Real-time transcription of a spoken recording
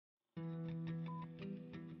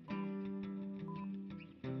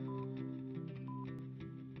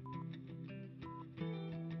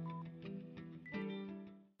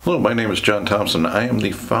Hello, my name is John Thompson. I am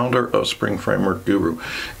the founder of Spring Framework Guru.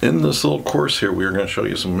 In this little course here, we are going to show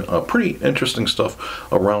you some pretty interesting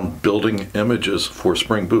stuff around building images for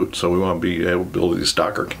Spring Boot. So we want to be able to build these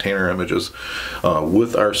Docker container images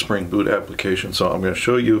with our Spring Boot application. So I'm going to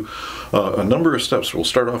show you a number of steps. We'll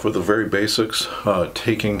start off with the very basics,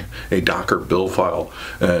 taking a Docker build file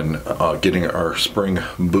and getting our Spring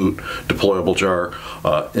Boot deployable jar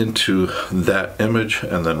into that image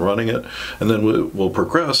and then running it. And then we'll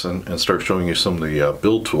progress and start showing you some of the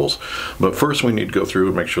build tools. But first we need to go through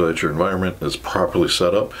and make sure that your environment is properly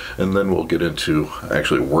set up, and then we'll get into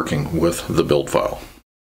actually working with the build file.